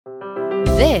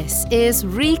This is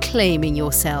Reclaiming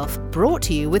Yourself, brought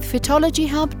to you with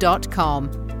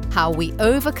fitologyhub.com. How we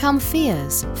overcome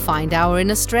fears, find our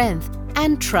inner strength,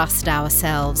 and trust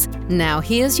ourselves. Now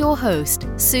here's your host,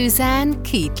 Suzanne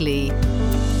Keatley.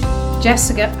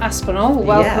 Jessica Aspinall,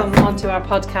 welcome onto our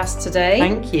podcast today.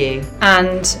 Thank you.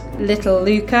 And little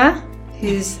Luca,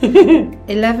 who's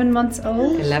 11 months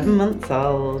old. 11 months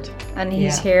old. And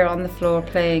he's here on the floor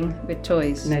playing with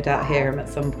toys. No doubt hear him at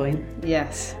some point.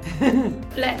 Yes.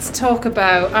 Let's talk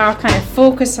about our kind of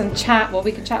focus and chat. Well,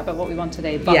 we can chat about what we want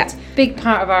today, but big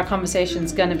part of our conversation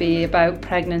is going to be about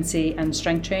pregnancy and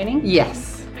strength training.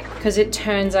 Yes. Because it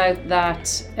turns out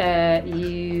that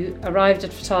you arrived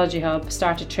at Fitology Hub,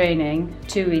 started training,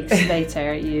 2 weeks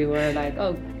later you were like,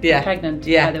 you're pregnant,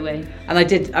 by the way. And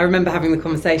I remember having the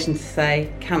conversation to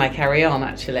say, can I carry on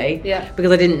actually? Yeah.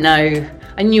 Because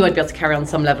I knew I'd be able to carry on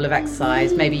some level of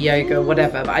exercise, maybe yoga or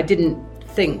whatever, but I didn't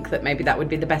think that maybe that would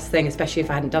be the best thing, especially if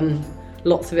I hadn't done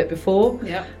lots of it before.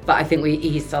 Yeah. But I think we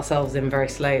eased ourselves in very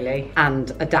slowly and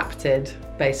adapted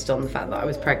based on the fact that I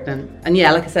was pregnant. And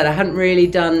like I said, I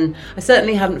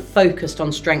certainly hadn't focused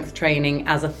on strength training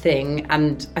as a thing.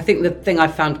 And I think the thing I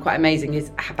found quite amazing is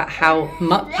about how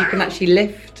much you can actually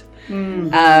lift.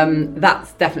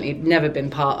 That's definitely never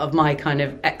been part of my kind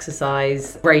of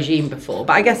exercise regime before.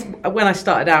 But I guess when I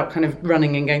started out kind of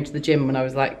running and going to the gym when I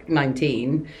was like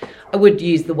 19, I would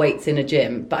use the weights in a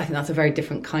gym, but I think that's a very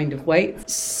different kind of weight.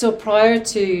 So prior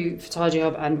to Fitology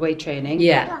Hub and weight training,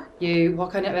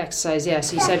 what kind of exercise?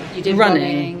 So you said you did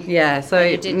running. So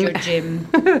you did your gym.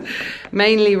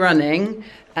 Mainly running.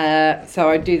 So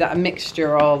I do that a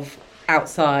mixture of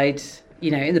outside,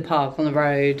 in the park, on the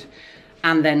road,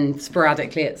 and then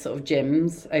sporadically at sort of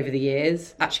gyms over the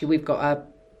years. Actually, we've got a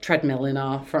treadmill in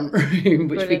our front room,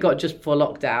 which we got just before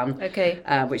lockdown. Okay.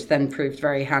 Which then proved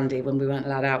very handy when we weren't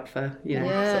allowed out for, sort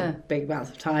of big amounts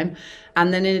of time.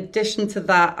 And then in addition to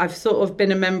that, I've sort of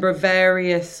been a member of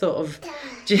various sort of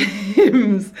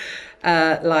gyms,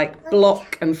 like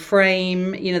Block and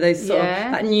Frame, those sort of,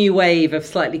 that new wave of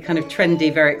slightly kind of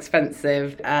trendy, very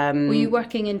expensive. Were you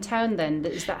working in town then?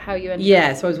 Is that how you ended up?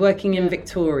 Yeah, so I was working in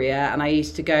Victoria, and I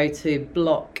used to go to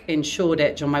Block in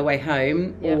Shoreditch on my way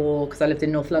home, or because I lived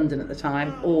in North London at the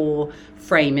time, or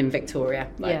Frame in Victoria,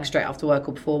 straight after work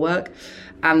or before work.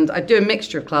 And I do a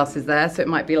mixture of classes there, so it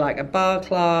might be like a bar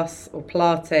class or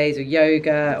Pilates or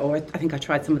yoga, or I think I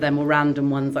tried some of them more random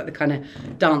ones like the kind of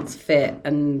dance fit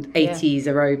and 80s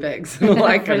aerobics and all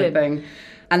that kind of thing.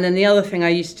 And then the other thing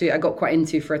I got quite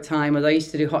into for a time was I used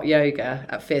to do hot yoga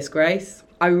at Fierce Grace.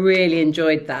 I really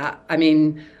enjoyed that. I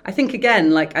mean, I think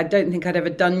again, I don't think I'd ever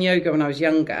done yoga when I was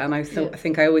younger, and I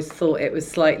think I always thought it was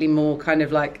slightly more kind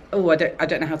of like, I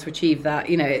don't know how to achieve that.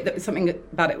 Something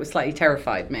about it was slightly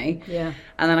terrified me. Yeah.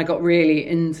 And then I got really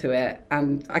into it,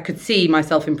 and I could see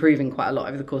myself improving quite a lot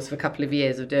over the course of a couple of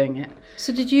years of doing it.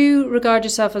 So did you regard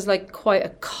yourself as quite a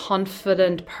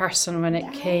confident person when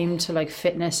it came to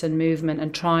fitness and movement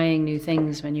and trying new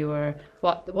things when you were,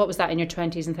 what was that, in your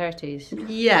 20s and 30s?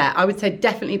 Yeah, I would say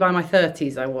definitely by my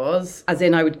 30s I was. As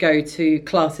in I would go to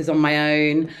classes on my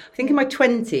own. I think in my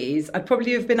 20s I'd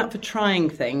probably have been up for trying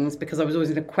things because I was always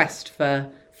in a quest for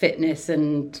fitness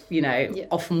and,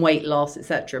 often weight loss,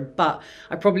 etc. But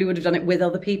I probably would have done it with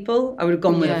other people. I would have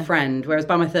gone with a friend. Whereas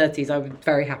by my 30s I was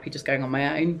very happy just going on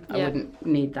my own. I wouldn't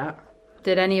need that.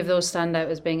 Did any of those stand out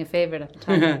as being a favourite at the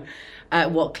time?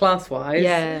 What, class-wise?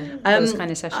 Yeah, those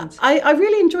kind of sessions. I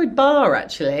really enjoyed bar,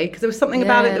 actually, because there was something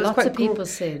about it that was lots quite of people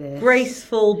say this.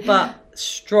 Graceful but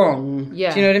strong.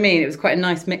 Yeah. Do you know what I mean? It was quite a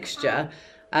nice mixture.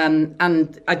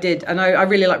 And I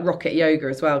really like rocket yoga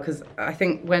as well, because I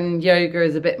think when yoga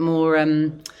is a bit more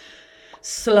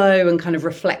slow and kind of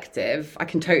reflective, I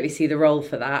can totally see the role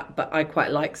for that, but I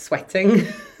quite like sweating.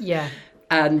 Yeah.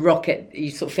 And rocket, you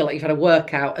sort of feel like you've had a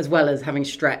workout as well as having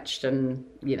stretched and,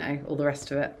 all the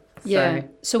rest of it. Yeah.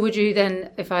 So would you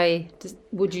then,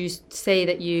 would you say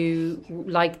that you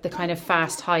like the kind of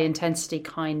fast, high intensity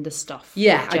kind of stuff?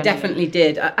 Yeah, generally? I definitely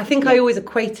did. I think I always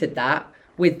equated that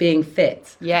with being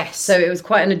fit. Yes. So it was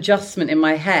quite an adjustment in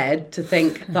my head to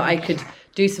think that I could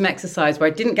do some exercise where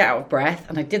I didn't get out of breath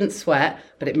and I didn't sweat,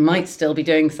 but it might still be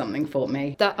doing something for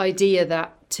me. That idea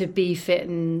that to be fit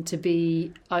and to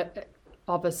be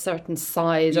of a certain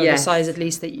size, or the size at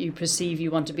least that you perceive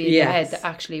you want to be in your head, that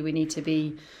actually we need to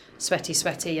be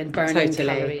sweaty and burning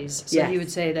calories. So you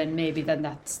would say then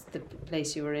that's the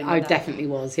place you were in. I definitely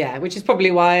was, which is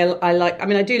probably why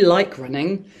I do like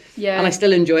running, and I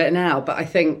still enjoy it now, but I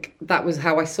think that was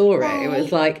how I saw it. It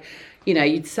was like,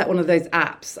 you'd set one of those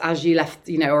apps as you left,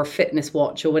 or a fitness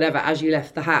watch or whatever, as you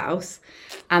left the house.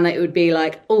 And it would be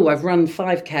like, oh, I've run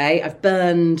 5K, I've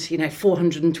burned,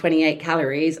 428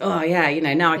 calories. Oh, yeah,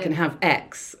 now I can have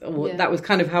X. That was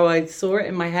kind of how I saw it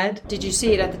in my head. Did you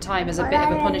see it at the time as a bit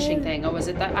of a punishing thing, or was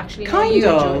it that actually kind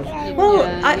of?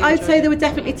 I'd say there were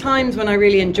definitely times when I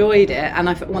really enjoyed it, and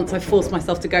once I forced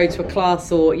myself to go to a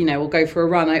class or go for a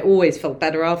run, I always felt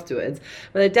better afterwards.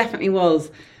 But there definitely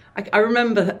was. I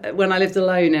remember when I lived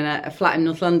alone in a flat in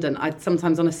North London, I'd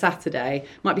sometimes on a Saturday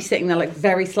might be sitting there like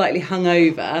very slightly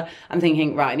hungover and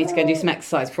thinking, right, I need to go and do some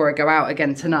exercise before I go out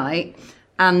again tonight.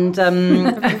 And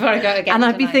before I go again, and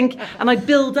I'd be thinking, and I'd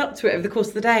build up to it over the course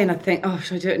of the day, and I'd think, oh,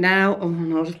 should I do it now? Oh,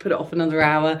 no, I'll just put it off another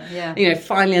hour. Yeah.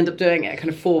 Finally end up doing it at kind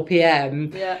of 4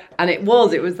 p.m. Yeah. And it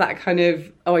was that kind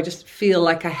of, I just feel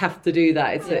like I have to do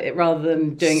that. It's rather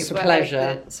than doing it for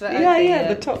pleasure.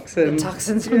 The toxins. The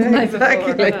toxins from the night before.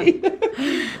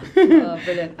 Oh,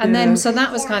 brilliant. And then, so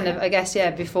that was kind of, I guess,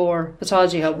 before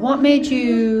Photology Hub. What made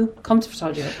you come to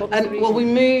Photology Hub? Well, we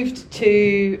moved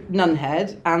to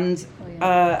Nunhead, and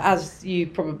as you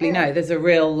probably know, there's a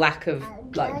real lack of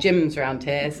like gyms around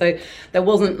here, so there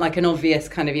wasn't like an obvious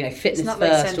kind of fitness it's not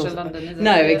first. Like Central London, is it?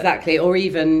 No, exactly. Or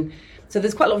even so,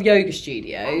 there's quite a lot of yoga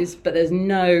studios, but there's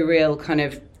no real kind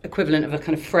of equivalent of a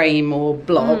kind of frame or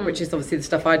block, which is obviously the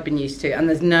stuff I'd been used to, and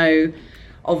there's no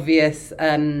obvious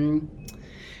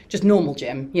just normal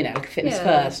gym, like a Fitness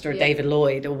First or a David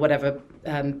Lloyd or whatever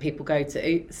people go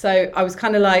to. So I was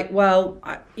kind of like, well,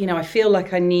 I feel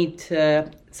like I need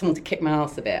someone to kick my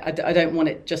ass a bit. I don't want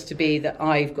it just to be that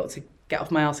I've got to get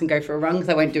off my ass and go for a run, because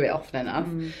I won't do it often enough.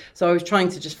 So I was trying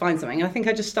to just find something. And I think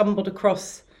I just stumbled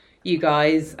across you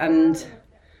guys, and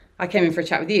I came in for a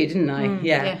chat with you, didn't I?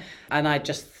 Yeah. And I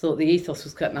just thought the ethos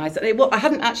was quite nice. I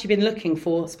hadn't actually been looking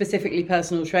for specifically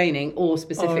personal training or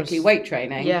specifically weight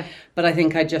training. Yeah. But I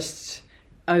think I just,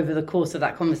 over the course of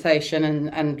that conversation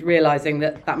and realising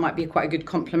that might be quite a good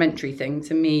complementary thing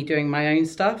to me doing my own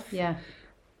stuff. Yeah.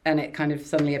 And it kind of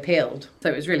suddenly appealed. So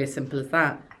it was really as simple as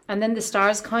that. And then the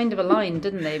stars kind of aligned,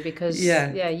 didn't they? Because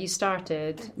you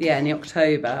started. Yeah, in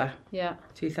October.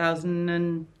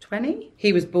 2020.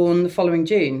 He was born the following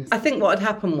June. I think what had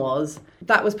happened was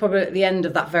that was probably at the end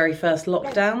of that very first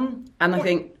lockdown, and I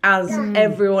think as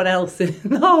everyone else in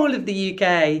the whole of the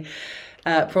UK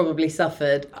probably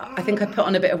suffered, I think I put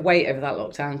on a bit of weight over that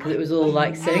lockdown, because it was all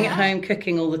like sitting at home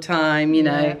cooking all the time,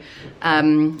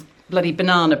 bloody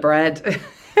banana bread.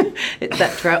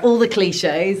 Etc. All the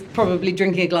cliches, probably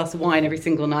drinking a glass of wine every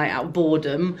single night out of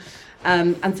boredom.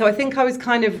 And so I think I was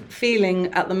kind of feeling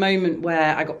at the moment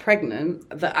where I got pregnant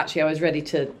that actually I was ready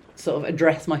to sort of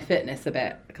address my fitness a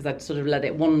bit, because I'd sort of let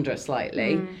it wander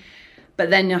slightly. But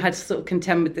then I had to sort of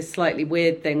contend with this slightly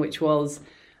weird thing, which was,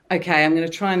 okay, I'm going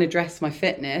to try and address my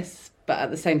fitness, but at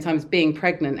the same time as being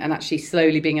pregnant and actually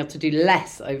slowly being able to do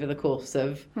less over the course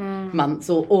of months,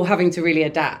 or having to really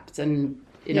adapt and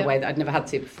in a way that I'd never had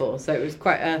to before. So it was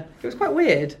quite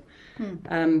weird.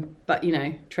 But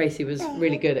Tracy was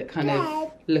really good at kind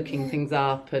of looking things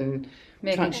up and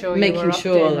making sure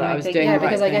that I was doing the right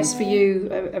because thing. I guess for you,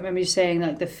 I remember you saying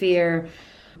like the fear,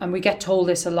 and we get told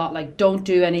this a lot, like don't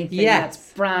do anything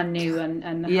that's brand new and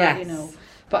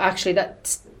but actually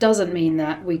that doesn't mean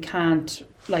that we can't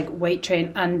like weight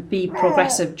train and be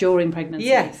progressive during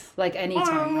pregnancy, like any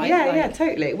time, right?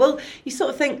 Totally. Well, you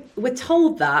sort of think we're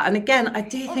told that, and again I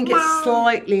do think it's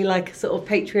slightly like a sort of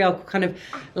patriarchal kind of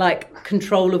like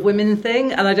control of women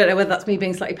thing, and I don't know whether that's me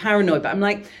being slightly paranoid, but I'm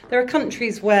like, there are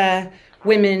countries where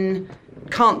women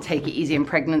can't take it easy in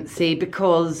pregnancy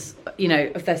because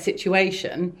of their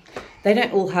situation. They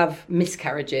don't all have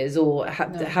miscarriages or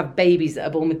have babies that are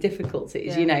born with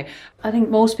difficulties, I think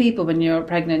most people, when you're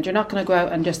pregnant, you're not going to go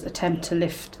out and just attempt to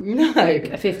lift like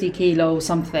a 50 kilo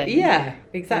something. Yeah,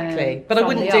 exactly. But I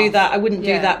wouldn't do that. I wouldn't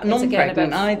do that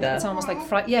non-pregnant either. It's almost like,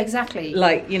 exactly.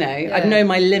 Like, I'd know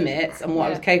my limits and what I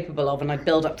was capable of, and I'd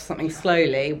build up to something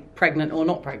slowly, pregnant or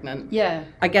not pregnant. Yeah.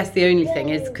 I guess the only thing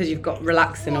is because you've got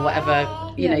relaxin or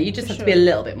whatever, you just have to be a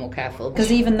little bit more careful.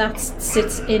 Because even that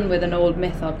sits in with an old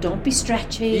myth of don't be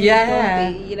stretchy,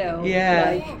 don't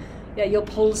be, you'll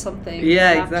pull something.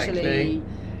 Yeah, exactly.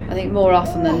 I think more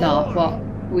often than not, what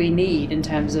we need in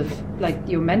terms of like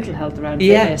your mental health around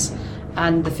fitness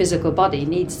and the physical body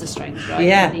needs the strength, right?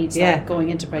 It needs that going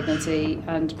into pregnancy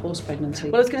and post-pregnancy.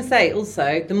 Well, I was going to say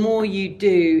also, the more you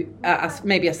do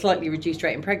maybe a slightly reduced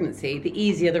rate in pregnancy, the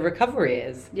easier the recovery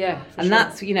is. Yeah, and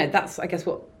that's I guess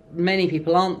what many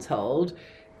people aren't told.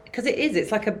 Because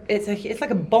it's like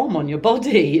a bomb on your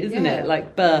body, isn't it?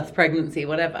 Like birth, pregnancy,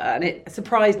 whatever. And it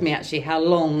surprised me actually how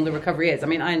long the recovery is. I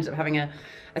mean, I ended up having a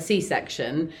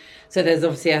C-section, so there's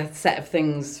obviously a set of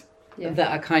things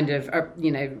that are kind of,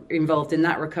 involved in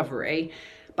that recovery.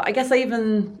 But I guess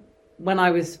when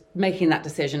I was making that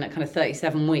decision at kind of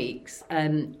 37 weeks,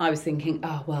 I was thinking,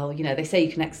 oh, well, they say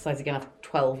you can exercise again after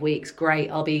 12 weeks. Great,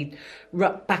 I'll be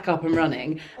back up and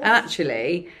running. And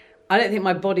actually, I don't think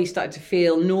my body started to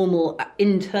feel normal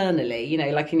internally,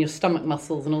 like in your stomach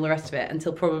muscles and all the rest of it,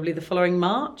 until probably the following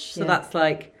March. So that's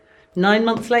like 9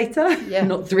 months later,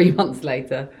 not 3 months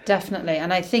later. Definitely.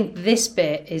 And I think this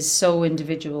bit is so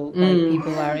individual. Like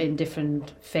people are in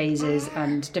different phases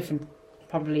and different,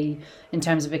 probably in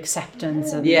terms of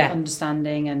acceptance and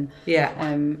understanding and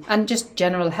just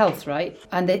general health, right?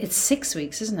 And it's 6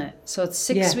 weeks, isn't it? So it's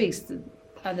 6 weeks.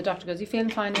 And the doctor goes, "You feeling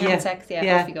fine? You're having sex?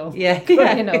 Off you go.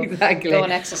 Exactly. Go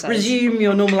and exercise. Resume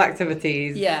your normal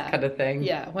activities, kind of thing."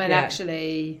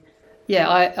 Actually,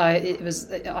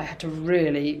 I had to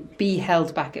really be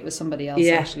held back. It was somebody else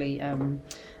actually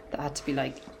that had to be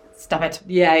like, "Stop it."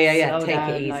 Take down,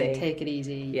 it easy. Take it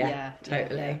easy. Yeah,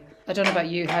 totally. Yeah. I don't know about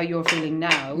you, how you're feeling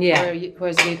now.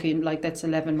 Whereas you like that's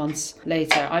 11 months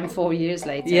later. I'm 4 years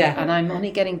later, and I'm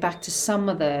only getting back to some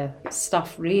of the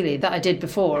stuff really that I did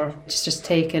before. It's just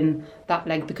taken that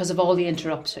length because of all the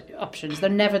interruptions. They're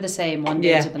never the same one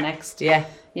day to the next.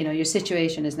 Your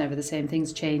situation is never the same.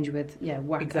 Things change with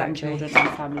work and children and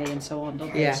family and so on,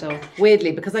 don't they? So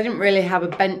weirdly, because I didn't really have a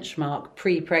benchmark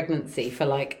pre-pregnancy for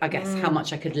like, I guess, how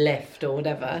much I could lift or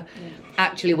whatever.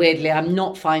 Actually, weirdly, I'm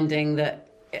not finding that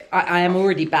I am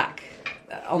already back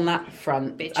on that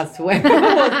front as to where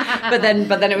I was.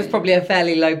 But then it was probably a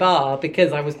fairly low bar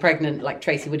because I was pregnant. Like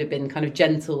Tracy would have been kind of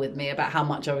gentle with me about how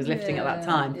much I was lifting at that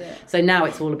time. So now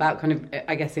it's all about kind of,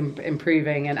 I guess,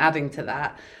 improving and adding to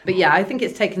that. But I think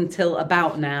it's taken till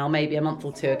about now, maybe a month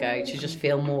or two ago, to just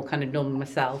feel more kind of normal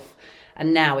myself.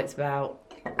 And now it's about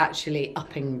actually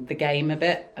upping the game a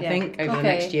bit, I think, over the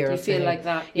next year or two. Do you feel like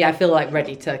that? Yeah, I feel like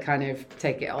ready to kind of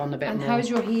take it on a bit more. And how's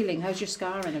your healing? How's your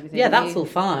scar and everything? Yeah, that's all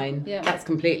fine. Yeah. That's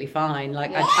completely fine. Like,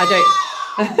 I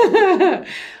don't...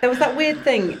 There was that weird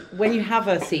thing, when you have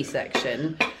a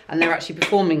C-section and they're actually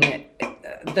performing it,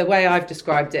 the way I've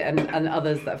described it and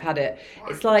others that have had it,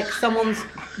 it's like someone's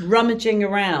rummaging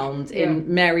around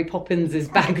in Mary Poppins'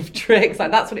 bag of tricks.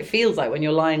 Like, that's what it feels like when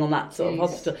you're lying on that sort of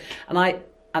hospital.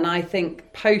 And I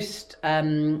think post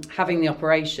having the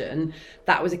operation,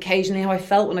 that was occasionally how I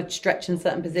felt when I'd stretch in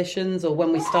certain positions, or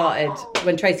when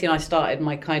Tracy and I started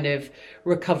my kind of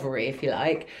recovery, if you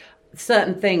like,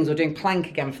 certain things, or doing plank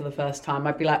again for the first time,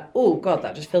 I'd be like, oh God,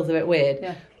 that just feels a bit weird.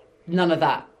 Yeah. None of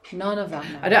that. None of that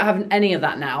now. I don't have any of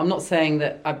that now. I'm not saying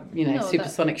that I'm,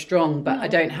 supersonic strong, but I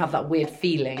don't have that weird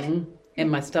feeling in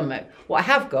my stomach. What I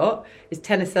have got is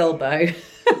tennis elbow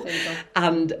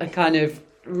and a kind of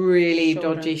really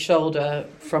dodgy shoulder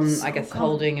from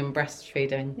holding and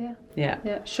breastfeeding.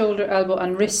 Yeah. Shoulder, elbow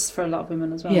and wrists for a lot of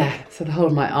women as well. Yeah, so the whole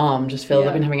of my arm just feels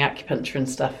I've been having acupuncture and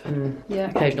stuff and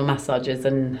occasional massages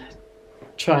and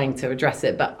trying to address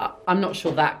it, but I'm not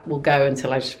sure that will go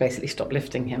until I just basically stop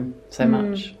lifting him so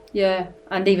much. Yeah,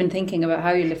 and even thinking about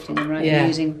how you're lifting him, right? Yeah.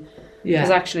 Because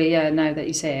actually, now that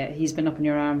you say it, he's been up in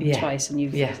your arm twice and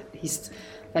he's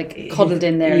like cuddled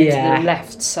in there into the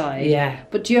left side. Yeah.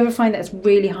 But do you ever find that it's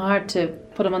really hard to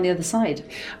put him on the other side?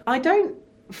 I don't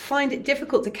find it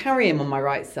difficult to carry him on my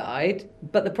right side,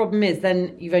 but the problem is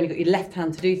then you've only got your left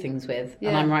hand to do things with,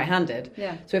 and I'm right-handed.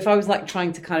 Yeah. So if I was like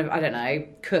trying to kind of, I don't know,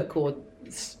 cook or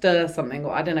stir something,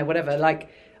 or I don't know, whatever, like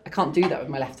I can't do that with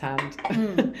my left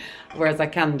hand, whereas I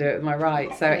can do it with my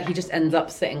right. So he just ends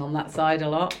up sitting on that side a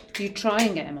lot. Do you try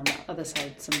and get him on that other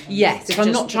side sometimes? Yes, if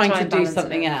I'm not trying to do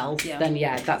something else, then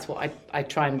that's what I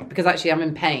try and, because actually I'm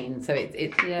in pain, so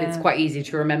it's quite easy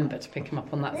to remember to pick him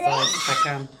up on that side if I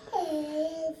can.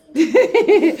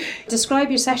 Describe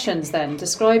your sessions then.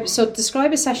 Describe a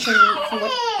session from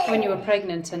when you were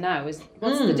pregnant and now.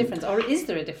 What's the difference, or is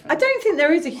there a difference? I don't think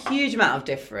there is a huge amount of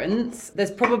difference. There's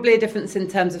probably a difference in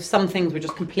terms of some things were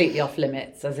just completely off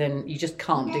limits, as in you just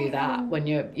can't do that when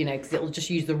you're, because it'll just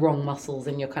use the wrong muscles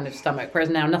in your kind of stomach, whereas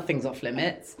now nothing's off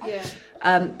limits. Yeah.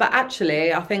 But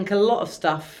actually, I think a lot of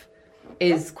stuff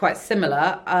is quite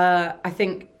similar. I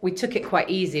think we took it quite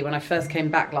easy when I first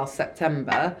came back last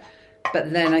September.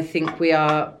 But then I think we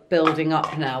are building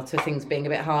up now to things being a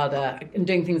bit harder and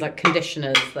doing things like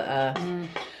conditioners that are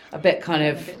a bit kind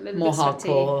of more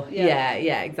hardcore. Yeah,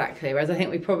 exactly. Whereas I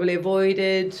think we probably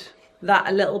avoided that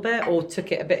a little bit, or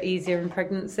took it a bit easier in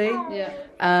pregnancy. Yeah.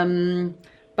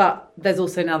 But there's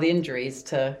also now the injuries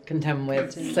to contend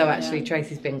with. So actually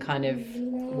Tracy's been kind of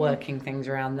working things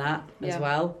around that as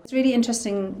well. It's really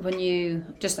interesting when you,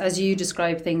 just as you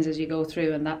describe things as you go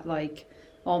through, and that like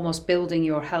almost building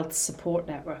your health support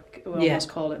network, we almost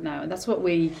call it now. And that's what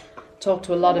we talk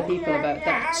to a lot of people about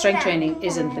that strength training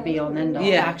isn't the be all and end all.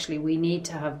 Yeah. Actually, we need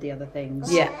to have the other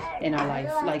things in our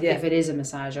life. Like if it is a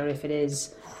massage, or if it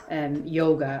is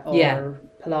yoga or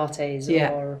Pilates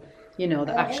or, you know,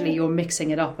 that actually you're mixing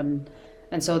it up, and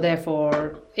so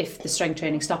therefore if the strength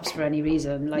training stops for any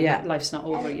reason, like life's not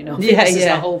over, you know. It's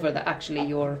not over, that actually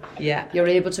you're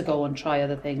able to go and try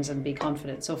other things and be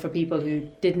confident. So for people who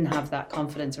didn't have that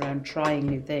confidence around trying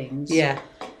new things,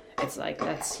 it's like,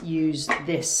 let's use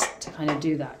this to kind of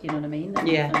do that, you know what I mean?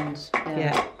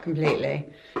 Completely.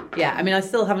 Yeah, I mean, I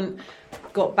still haven't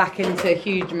got back into a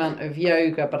huge amount of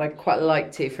yoga, but I'd quite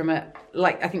like to, from a,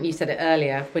 like I think you said it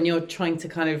earlier, when you're trying to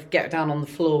kind of get down on the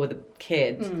floor with a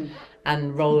kid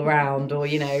and roll around, or,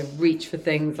 you know, reach for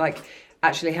things, like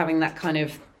actually having that kind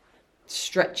of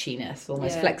stretchiness,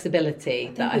 almost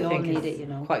flexibility, that I think is it, you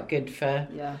know, quite good for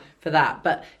that.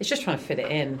 But it's just trying to fit it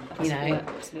in, you know.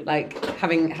 Like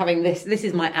having this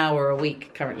is my hour a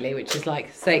week currently, which is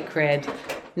like sacred.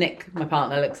 Nick, my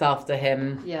partner, looks after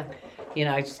him. You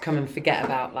know, I just come and forget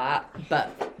about that.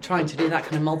 But trying to do that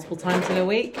kind of multiple times in a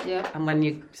week,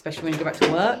 and especially when you go back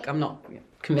to work, I'm not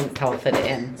convinced how I'll fit it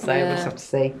in. So we'll just have to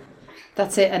see.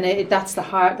 That's it, and that's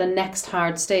the next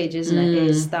hard stage, isn't it?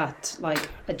 Is that, like,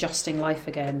 adjusting life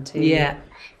again to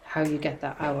how you get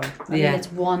that hour. I mean, it's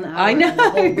 1 hour. I know. In the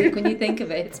whole week, when you think of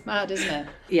it, it's mad, isn't it?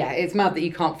 Yeah, it's mad that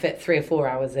you can't fit 3 or 4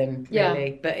 hours in,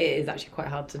 really. But it is actually quite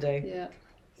hard to do. Yeah.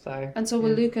 So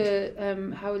will Luca,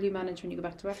 how will you manage when you go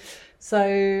back to work?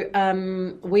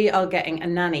 So we are getting a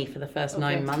nanny for the first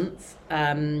 9 months.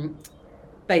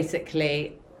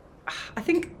 Basically, I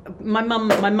think my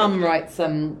mum writes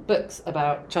books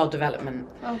about child development,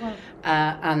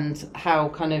 and how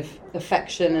kind of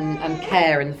affection and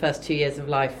care in the first 2 years of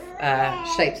life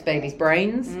shapes babies'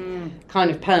 brains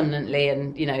kind of permanently,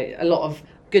 and, you know, a lot of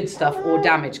good stuff or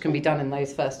damage can be done in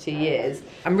those first 2 years.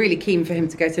 I'm really keen for him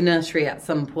to go to nursery at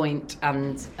some point,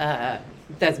 and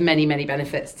there's many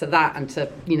benefits to that, and to,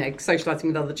 you know, socialising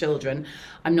with other children.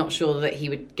 I'm not sure that he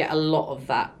would get a lot of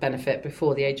that benefit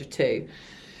before the age of 2.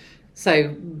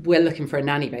 So we're looking for a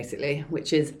nanny, basically,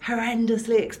 which is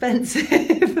horrendously expensive.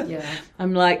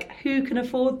 I'm like, who can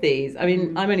afford these? I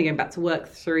mean, I'm only going back to work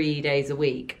 3 days a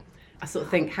week. I sort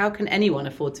of think, how can anyone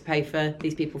afford to pay for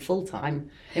these people full time?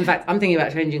 In fact, I'm thinking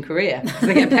about changing career because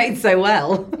they get paid so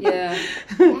well. We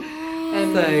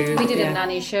did a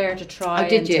nanny share to try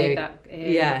and take that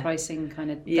pricing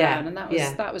kind of down, and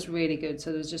that was really good.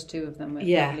 So there was just 2 of them with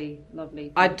lovely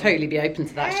people. I'd totally be open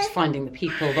to that. It's just finding the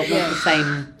people that want the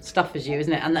same stuff as you,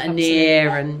 isn't it? And that are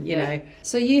near, and you know.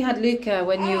 So you had Luca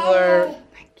when you were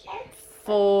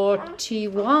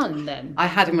 41 then? I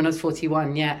had him when I was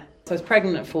 41, So I was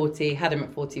pregnant at 40, had him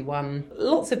at 41.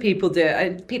 Lots of people do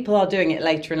it. People are doing it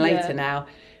later and later now.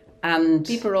 And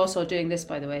people are also doing this,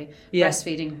 by the way,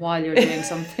 breastfeeding while you're doing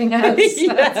something else.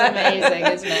 That's amazing,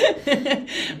 isn't it?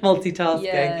 Multitasking.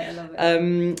 Yeah, I love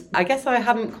it. I guess I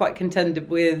haven't quite contended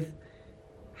with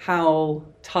how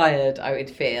tired I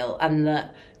would feel, and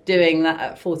that doing that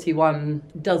at 41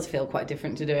 does feel quite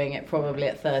different to doing it probably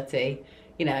at 30.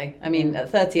 You know, I mean, at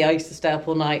 30 I used to stay up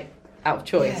all night out of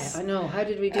choice. Yeah, I know. How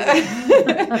did we do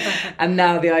that? And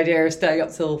now the idea of staying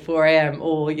up till 4 a.m.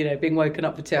 or, you know, being woken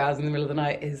up for 2 hours in the middle of the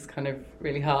night is kind of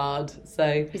really hard.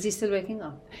 So is he still waking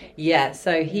up? Yeah,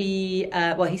 so he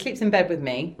sleeps in bed with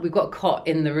me. We've got a cot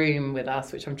in the room with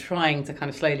us, which I'm trying to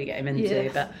kind of slowly get him into,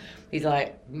 but he's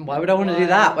like, why would I want to do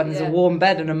that when there's a warm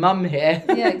bed and a mum here?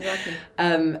 Yeah, exactly.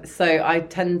 So I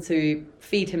tend to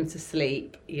feed him to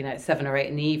sleep, you know, at 7 or 8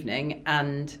 in the evening,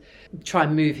 and try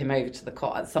and move him over to the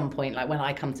cot at some point, like when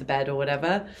I come to bed or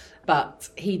whatever. But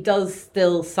he does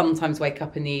still sometimes wake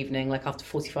up in the evening, like after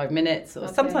 45 minutes, or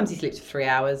sometimes he sleeps for 3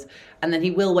 hours, and then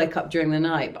he will wake up during the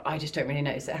night, but I just don't really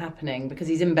notice it happening because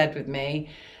he's in bed with me,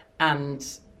 and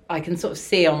I can sort of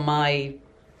see on my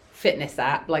fitness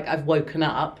app, like I've woken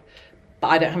up, but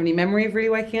I don't have any memory of really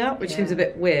waking up, which seems a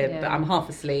bit weird, but I'm half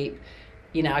asleep.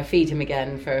 You know, I feed him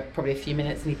again for probably a few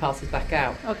minutes and he passes back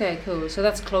out. Okay, cool. So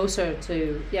that's closer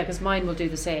to, because mine will do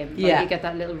the same. Like you get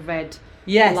that little red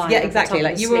line exactly.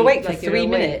 Like you were awake for 3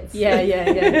 minutes.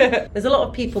 Yeah. There's a lot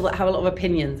of people that have a lot of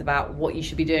opinions about what you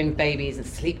should be doing with babies and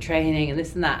sleep training and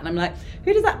this and that. And I'm like,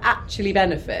 who does that actually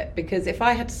benefit? Because if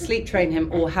I had to sleep train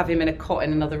him or have him in a cot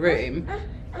in another room,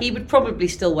 he would probably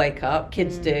still wake up.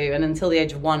 Kids do. And until the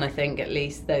age of 1, I think, at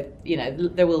least, there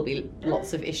will be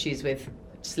lots of issues with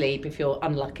sleep if you're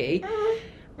unlucky.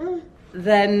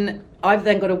 Then I've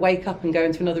then got to wake up and go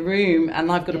into another room,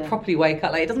 and I've got to properly wake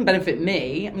up. Like, it doesn't benefit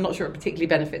me. I'm not sure it particularly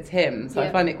benefits him. So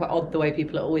I find it quite odd the way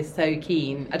people are always so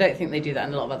keen. I don't think they do that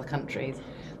in a lot of other countries.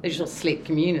 They just all sleep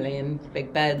communally in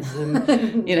big beds,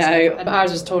 and you know. And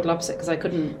ours was total opposite, because I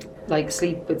couldn't like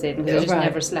sleep within, because I just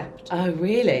never slept. Oh,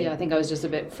 really? Yeah, I think I was just a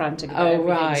bit frantic about everything.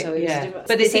 Right, so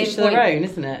but it's each to their own,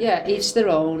 isn't it? Yeah, each their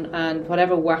own, and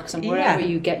whatever works, and wherever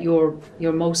you get your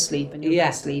most sleep and your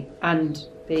best sleep, and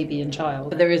baby and child.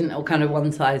 But there isn't all kind of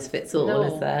one size fits all,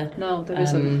 is there? No, there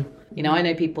isn't. You know, I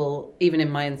know people, even in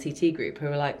my NCT group, who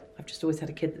are like, I've just always had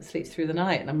a kid that sleeps through the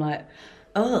night, and I'm like,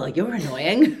 oh, you're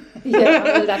annoying.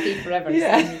 Yeah, will that be forever?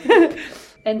 Yeah.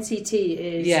 NCT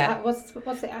is what's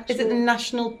the actual? Is it the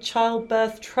National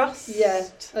Childbirth Trust? Yeah.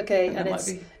 Okay, and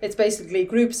it's basically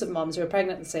groups of mums who are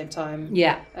pregnant at the same time.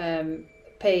 Yeah.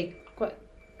 Pay quite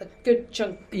a good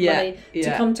chunk of money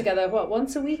to come together.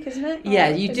 Once a week, isn't it? Yeah,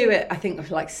 you do it. I think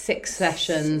for like 6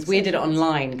 sessions. We did it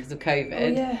online because of COVID. Oh,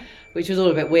 yeah. Which was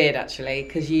all a bit weird actually,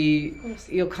 because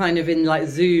you're kind of in like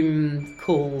Zoom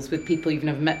calls with people you've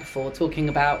never met before, talking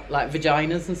about like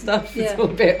vaginas and stuff. Yeah. It's all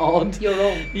a bit odd. You're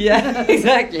wrong. Yeah,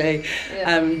 exactly.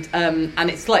 Yeah. And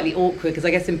it's slightly awkward because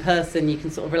I guess in person you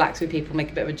can sort of relax with people, make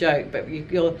a bit of a joke, but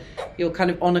you're kind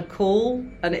of on a call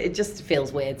and it just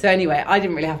feels weird. So anyway, I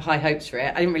didn't really have high hopes for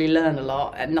it. I didn't really learn a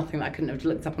lot, and nothing that I couldn't have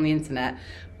looked up on the internet.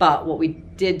 But what we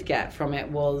did get from it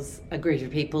was a group of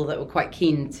people that were quite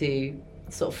keen to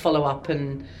sort of follow up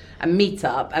and meet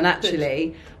up, and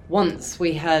actually once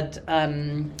we had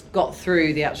got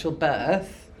through the actual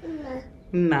birth,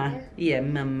 mama,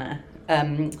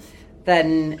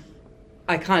 then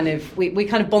I kind of we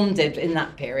kind of bonded in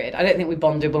that period. I don't think we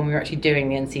bonded when we were actually doing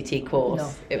the NCT course.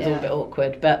 No. It was all a bit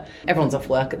awkward, but everyone's off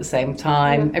work at the same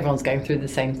time, everyone's going through the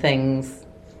same things.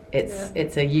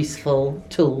 It's a useful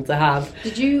tool to have.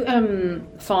 Did you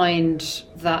find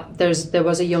that there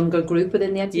was a younger group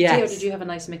within the NCT, or did you have a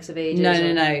nice mix of ages?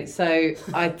 No. So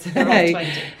I'd say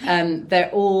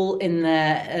they're all in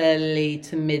their early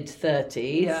to mid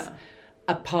 30s,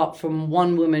 apart from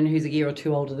one woman who's a year or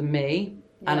two older than me,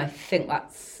 and I think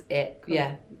that's it.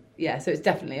 Cool. Yeah. So it's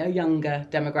definitely a younger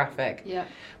demographic. Yeah.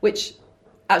 Which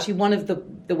actually, one of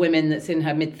the women that's in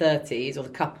her mid 30s, or the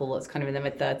couple that's kind of in their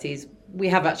mid 30s, we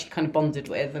have actually kind of bonded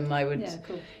with, and I would,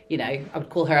 I would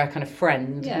call her a kind of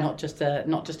friend, not just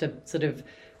a sort of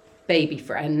baby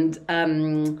friend.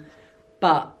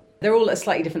 But they're all at a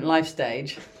slightly different life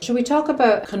stage. Should we talk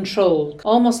about control?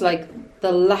 Almost like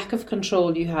the lack of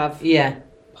control you have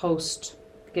post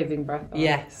giving birth or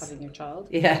having your child.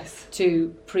 Yes.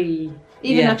 To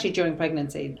actually during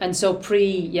pregnancy. And so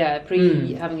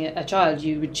having a child,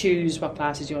 you would choose what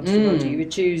classes you wanted to go to. You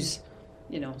would choose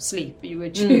sleep. You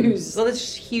would choose. Well, there's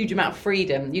just a huge amount of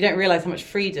freedom. You don't realise how much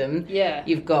freedom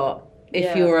you've got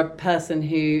if you're a person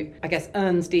who, I guess,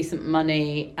 earns decent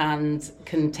money and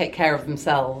can take care of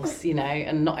themselves,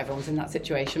 and not everyone's in that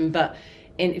situation. But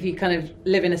if you kind of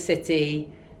live in a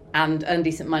city and earn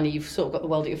decent money, you've sort of got the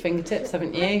world at your fingertips,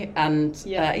 haven't you? And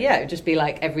it would just be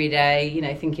like every day,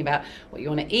 thinking about what you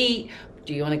want to eat.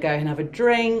 Do you want to go and have a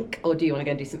drink, or do you want to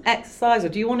go and do some exercise, or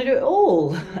do you want to do it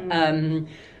all?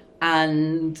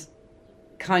 And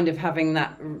kind of having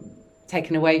that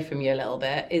taken away from you a little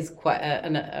bit is quite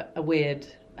a weird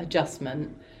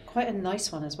adjustment. Quite a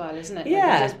nice one as well, isn't it? Yeah.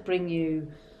 Like it does bring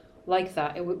you like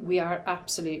that. We are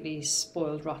absolutely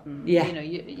spoiled rotten. Yeah.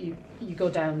 You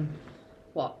go down,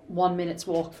 1 minute's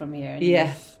walk from here, and you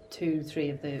have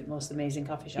 2-3 of the most amazing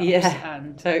coffee shops. Yeah,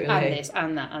 and totally. And this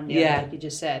and that and the other, like you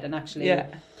just said. And actually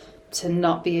to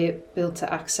not be able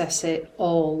to access it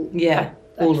all. Yeah.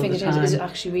 All of the time. Is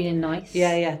actually really nice.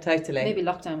 Yeah, totally. Maybe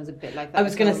lockdown was a bit like that. I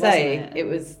was going to say, it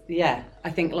was, I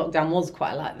think lockdown was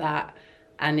quite like that.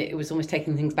 And it was almost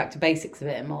taking things back to basics a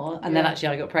bit more. And then actually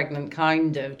I got pregnant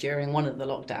kind of during one of the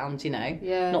lockdowns,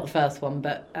 Not the first one,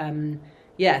 but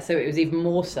so it was even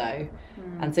more so.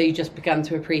 And so you just began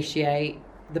to appreciate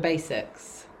the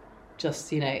basics.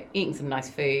 Just, eating some nice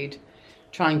food,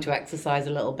 trying to exercise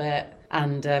a little bit,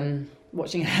 and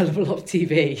watching a hell of a lot of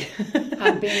TV.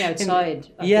 And being outside,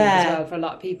 I think, as well, for a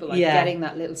lot of people, getting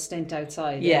that little stint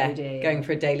outside every day. Going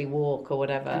for a daily walk or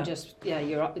whatever. And just,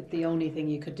 you're the only thing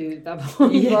you could do at that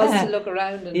point was to look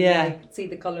around and see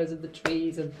the colours of the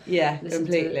trees and listen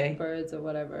to birds or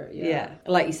whatever. Yeah.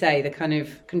 Like you say, the kind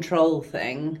of control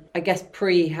thing, I guess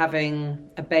pre-having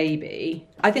a baby,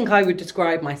 I think I would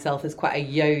describe myself as quite a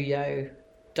yo-yo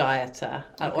dieter,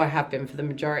 or I have been for the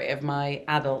majority of my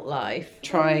adult life,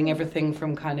 trying everything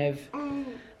from kind of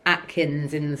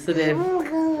Atkins in the sort of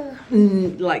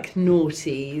like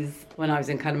noughties when I was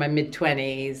in kind of my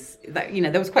mid-20s. That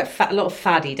there was quite a lot of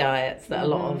faddy diets that a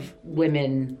lot of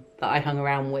women that I hung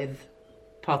around with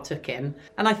partook in,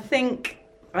 and I think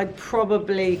I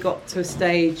probably got to a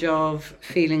stage of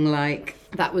feeling like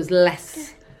that was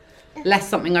less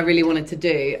something I really wanted to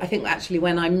do. I think actually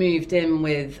when I moved in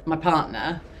with my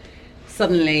partner,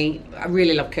 suddenly I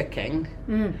really love cooking.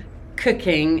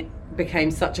 cooking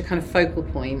became such a kind of focal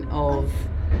point of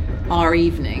our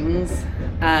evenings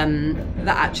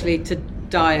that actually to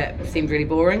diet seemed really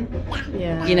boring.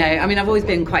 Yeah. You know, I mean, I've always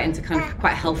been quite into kind of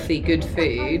quite healthy, good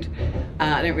food.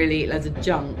 I don't really eat loads of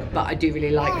junk, but I do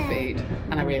really like food,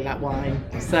 and I really like wine.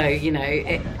 So, you know,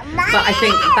 but I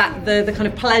think that the kind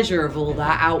of pleasure of all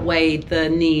that outweighed the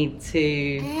need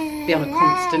to be on a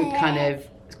constant kind of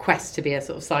quest to be a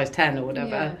sort of size 10 or whatever.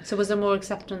 Yeah. So was there more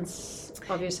acceptance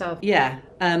of yourself? Yeah.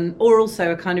 Or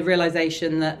also a kind of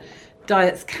realisation that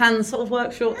diets can sort of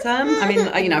work short term. I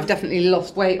mean, you know, I've definitely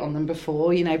lost weight on them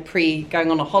before, you know, pre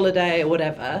going on a holiday or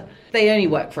whatever. They only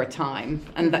work for a time,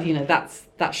 and that, you know, that's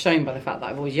shown by the fact that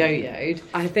I've always yo-yoed.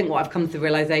 I think what I've come to the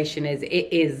realisation is it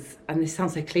is, and this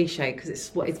sounds so cliche because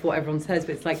it's what everyone says,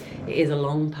 but it's like it is a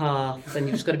long path, and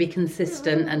you've just got to be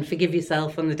consistent and forgive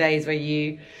yourself on the days where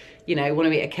you know, want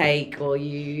to eat a cake or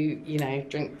you know,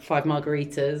 drink 5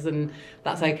 margaritas, and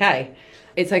that's okay.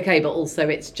 It's okay, but also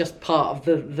it's just part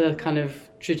of the kind of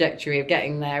trajectory of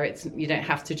getting there. You don't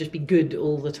have to just be good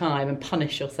all the time and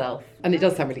punish yourself. And it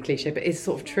does sound really cliche, but it's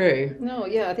sort of true. No,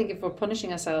 yeah, I think if we're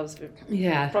punishing ourselves,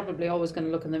 we're probably always going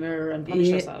to look in the mirror and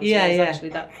punish ourselves. Yeah, so it's actually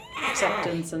that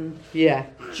acceptance and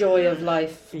joy of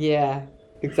life. Yeah,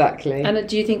 exactly. And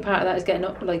do you think part of that is getting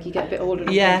up, like you get a bit older?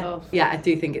 And Yeah, I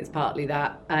do think it's partly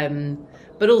that.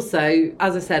 But also,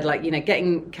 as I said, like, you know,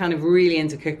 getting kind of really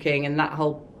into cooking and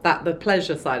the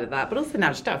pleasure side of that, but also now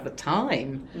just don't have the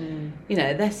time. You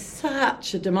know, there's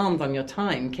such a demand on your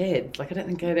time, kids. Like, I don't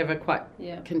think I'd ever quite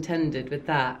contended with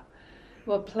that.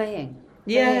 Well, playing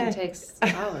takes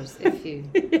hours if you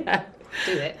do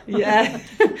it. Yeah.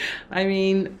 I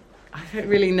mean, I don't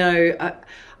really know.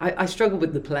 I struggle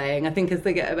with the playing. I think as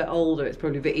they get a bit older, it's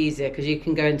probably a bit easier because you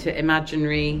can go into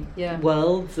imaginary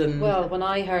worlds. And well, when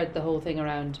I heard the whole thing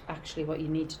around actually what you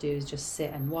need to do is just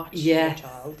sit and watch your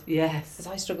child. Yes. Because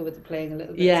I struggle with the playing a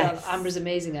little bit. Yes. So Amber's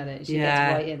amazing at it. She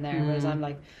gets right in there, whereas I'm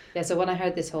like, so when I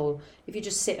heard this whole, if you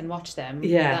just sit and watch them,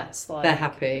 that's like, they're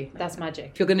happy. That's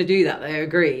magic. If you're going to do that, they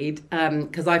agreed.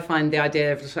 Because I find the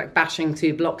idea of just like bashing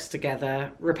 2 blocks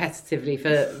together repetitively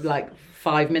for like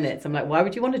 5 minutes, I'm like, why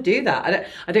would you want to do that?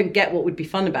 I don't get what would be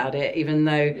fun about it, even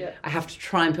though I have to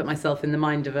try and put myself in the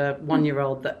mind of a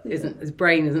 1-year-old that his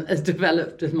brain isn't as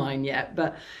developed as mine yet.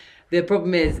 But the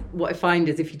problem is, what I find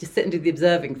is if you just sit and do the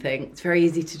observing thing, it's very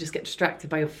easy to just get distracted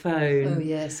by your phone. Oh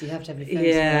yes, you have to have your phone.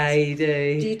 Yeah, you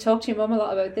do. Do you talk to your mum a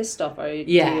lot about this stuff, or do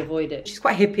you avoid it? She's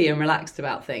quite hippie and relaxed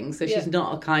about things, so she's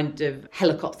not a kind of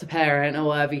helicopter parent or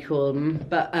whatever you call them.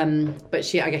 But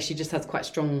I guess she just has quite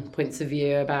strong points of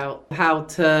view about how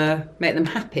to make them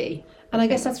happy. And I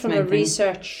guess that's from a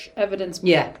research evidence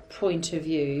point of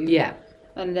view. Yeah.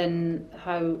 And then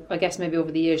how, I guess maybe over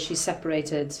the years she's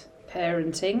separated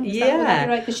parenting. Is that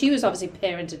right? Because she was obviously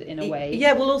parented in a way.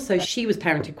 Yeah, well, also she was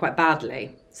parented quite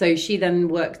badly. So she then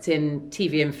worked in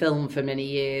TV and film for many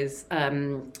years,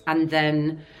 and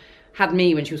then had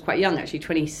me when she was quite young, actually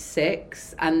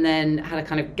 26, and then had a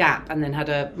kind of gap, and then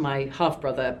had my half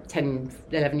brother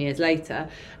 11 years later.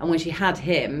 And when she had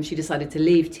him, she decided to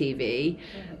leave TV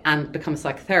and become a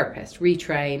psychotherapist,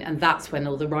 retrain, and that's when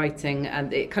all the writing,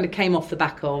 and it kind of came off the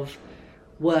back of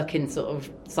work in sort of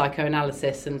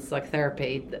psychoanalysis and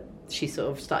psychotherapy, that she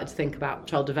sort of started to think about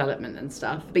child development and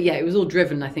stuff. But yeah, it was all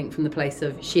driven, I think, from the place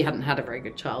of she hadn't had a very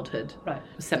good childhood. Right.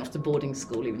 Was sent off to boarding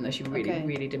school, even though she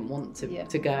really didn't want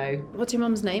to go. What's your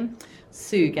mum's name?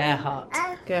 Sue Gerhardt.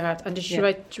 Gerhardt. And did she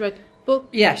write a book?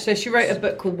 Yeah, so she wrote a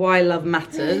book called Why Love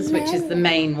Matters, which is the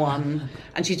main one.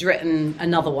 And she's written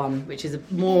another one, which is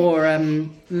more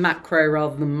macro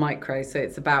rather than micro. So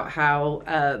it's about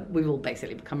how we've all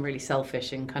basically become really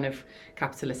selfish in kind of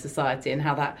capitalist society, and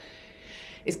how that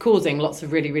is causing lots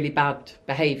of really, really bad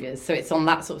behaviours. So it's on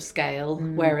that sort of scale,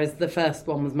 whereas the first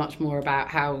one was much more about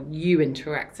how you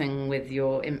interacting with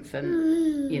your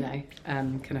infant, you know,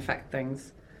 can affect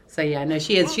things. So yeah, no,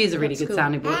 she is a really good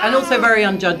sounding board, and also very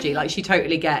unjudgy. Like, she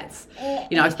totally gets,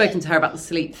 you know, I've spoken to her about the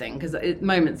sleep thing, because at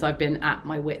moments I've been at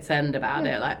my wit's end about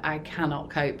it. Like, I cannot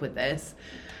cope with this,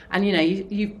 and you know,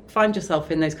 you find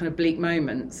yourself in those kind of bleak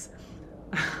moments.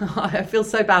 I feel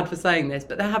so bad for saying this,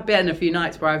 but there have been a few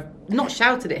nights where I've not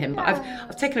shouted at him, but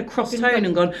I've taken a cross tone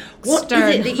and gone, what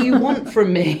is it that you want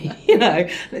from me? You know, and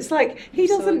it's like, he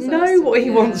doesn't know what he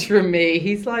wants from me.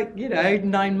 He's like, you know,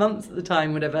 9 months at the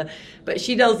time, whatever. But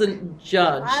she doesn't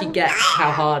judge. She gets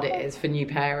how hard it is for new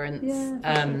parents.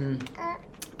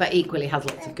 But equally has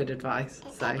lots of good advice.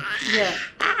 So yeah,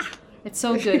 it's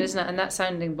so good, isn't it? And that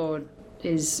sounding board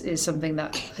is something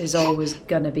that is always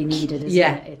going to be needed, isn't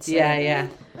it? It's, You know,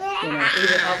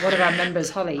 even one of our members,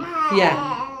 Holly.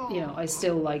 I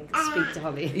still like speak to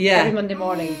Holly every Monday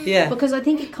morning. Yeah. Because I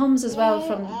think it comes as well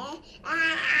from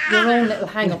your own little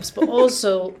hang-ups, but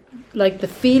also like the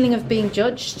feeling of being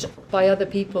judged by other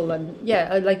people. And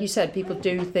like you said, people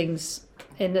do things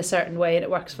in a certain way and it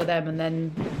works for them, and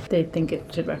then they think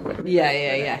it should work for them. Yeah,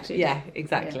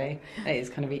 exactly. It is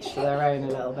kind of each to their own a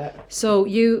little bit. So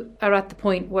you are at the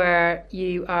point where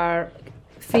you are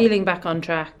feeling back on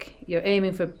track, you're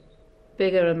aiming for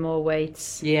bigger and more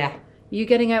weights. Yeah. Are you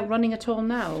getting out running at all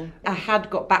now? I had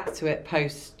got back to it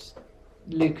post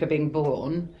Luca being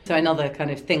born. So another kind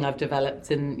of thing I've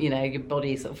developed, and your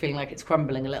body sort of feeling like it's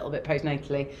crumbling a little bit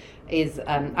postnatally, is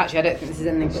actually I don't think this has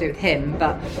anything to do with him,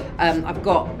 but I've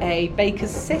got a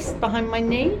Baker's cyst behind my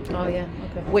knee. Oh yeah,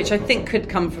 okay. Which I think could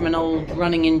come from an old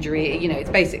running injury. It's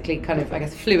basically kind of, I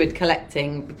guess, fluid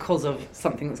collecting because of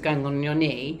something that's going on in your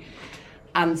knee.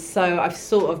 And so I've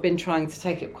sort of been trying to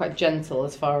take it quite gentle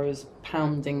as far as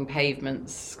pounding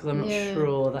pavements, because I'm not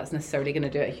sure that's necessarily going to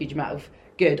do a huge amount of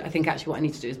good. I think actually what I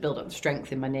need to do is build up the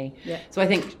strength in my knee. Yeah. So I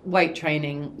think weight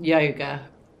training, yoga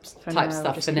type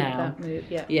stuff for now.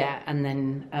 And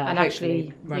then and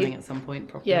hopefully running at some point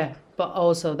properly. Yeah, but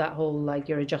also that whole, like,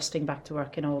 you're adjusting back to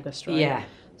work in August, right? Yeah.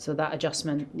 So that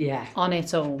adjustment on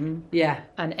its own,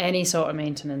 and any sort of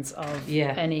maintenance of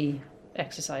any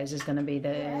exercise is going to be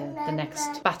the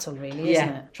next battle, really, isn't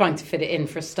it? Trying to fit it in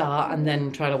for a start, and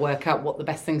then try to work out what the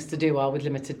best things to do are with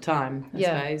limited time, I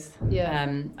suppose.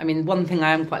 I mean, one thing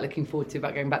I am quite looking forward to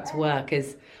about going back to work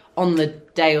is on the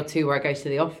day or two where I go to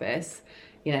the office,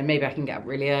 maybe I can get up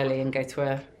really early and go to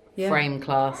a frame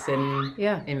class in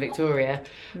Victoria.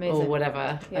 Amazing. Or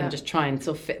whatever, and just try and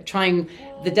sort of trying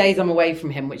the days I'm away from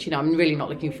him, which I'm really not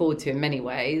looking forward to in many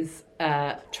ways,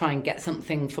 try and get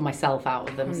something for myself out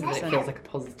of them, 100%. So that it feels like a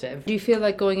positive. Do you feel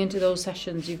like going into those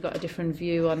sessions you've got a different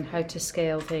view on how to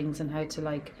scale things and how to,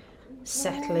 like,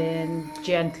 settle in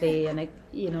gently and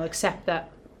accept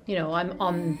that I'm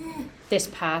on this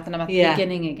path and I'm at the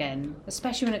beginning again,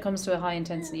 especially when it comes to a high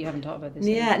intensity? You haven't talked about this.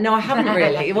 No, I haven't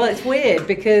really. Well, it's weird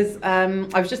because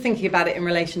I was just thinking about it in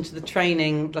relation to the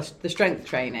training, the strength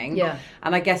training. Yeah.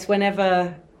 And I guess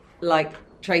whenever, like,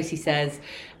 Tracy says,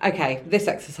 okay, this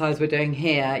exercise we're doing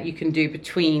here, you can do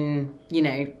between,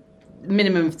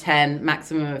 minimum of 10,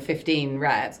 maximum of 15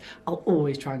 reps, I'll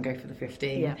always try and go for the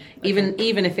 15. Yeah. Okay.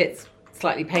 Even if it's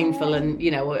slightly painful and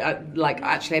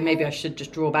actually maybe I should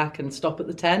just draw back and stop at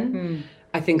the 10.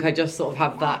 I think I just sort of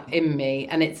have that in me,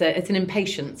 and it's an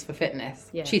impatience for fitness.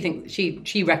 Yeah.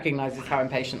 She recognises how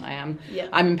impatient I am. Yeah.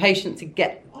 I'm impatient to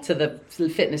get to the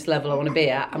fitness level I want to be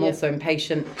at. I'm also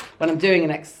impatient when I'm doing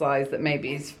an exercise that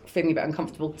maybe is feeling a bit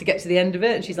uncomfortable to get to the end of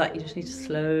it, and she's like, you just need to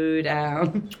slow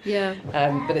down. Yeah.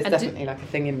 But it's definitely like a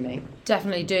thing in me.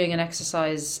 Definitely doing an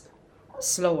exercise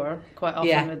slower quite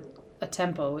often with a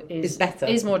tempo is better,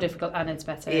 is more difficult, and it's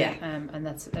better. Yeah. And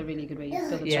that's a really good way to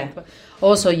build the strength. But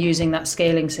also using that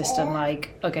scaling system,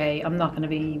 like, okay, I'm not going to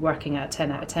be working at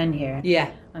 10 out of 10 here.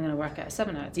 Yeah. I'm going to work at a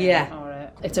 7 out of 10. Yeah.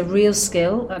 Or it's a real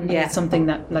skill, and it's something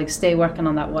that, like, stay working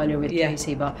on that while you're with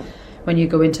Tracy. But when you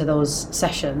go into those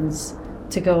sessions,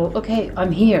 to go, okay,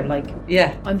 I'm here, like,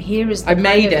 I'm here is the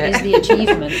is the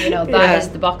achievement, that is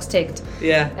the box ticked.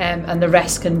 Yeah. And the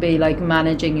rest can be like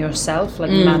managing yourself,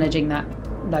 like managing that,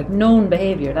 like, known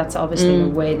behaviour. That's obviously the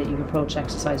way that you approach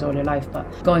exercise all your life, but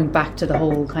going back to the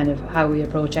whole kind of how we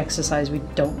approach exercise, we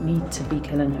don't need to be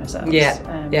killing ourselves.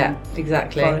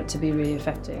 Exactly. For it to be really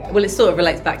effective. Well, it sort of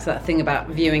relates back to that thing about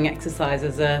viewing exercise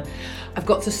as I've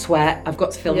got to sweat, I've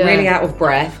got to feel really out of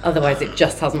breath, otherwise it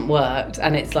just hasn't worked.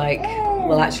 And it's like,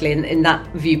 well, actually in that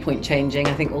viewpoint changing,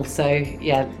 I think also,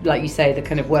 like you say, the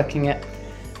kind of working at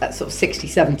sort of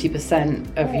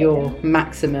 60-70% of your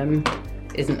maximum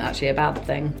isn't actually a bad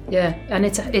thing. Yeah, and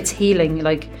it's healing,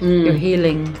 like you're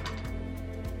healing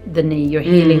the knee, you're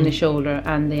healing the shoulder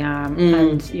and the arm,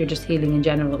 and you're just healing in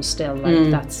general still.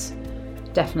 Like that's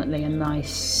definitely a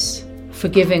nice,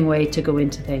 forgiving way to go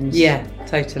into things. Yeah,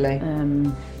 totally.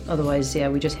 Otherwise,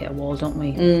 we just hit a wall, don't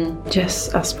we?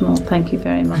 Jess Aspinall, thank you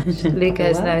very much. Luca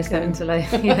is now starting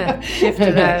to shift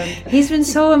around. He's been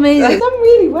so amazing. I've done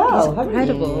really well. He's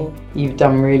incredible. You've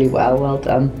done really well. Well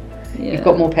done. Yeah. You've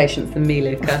got more patience than me,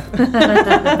 Luca.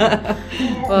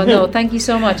 Well, no, thank you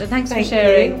so much, and thanks for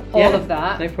sharing all of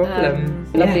that. No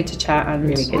problem. Lovely to chat, and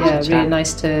really good to chat. Really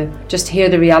nice to just hear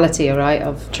the reality,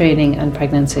 of training and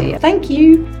pregnancy. Thank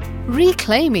you.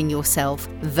 Reclaiming Yourself,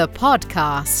 the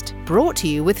podcast, brought to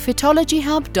you with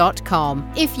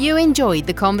fitologyhub.com. If you enjoyed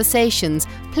the conversations,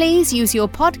 please use your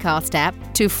podcast app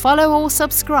to follow or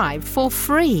subscribe for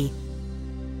free.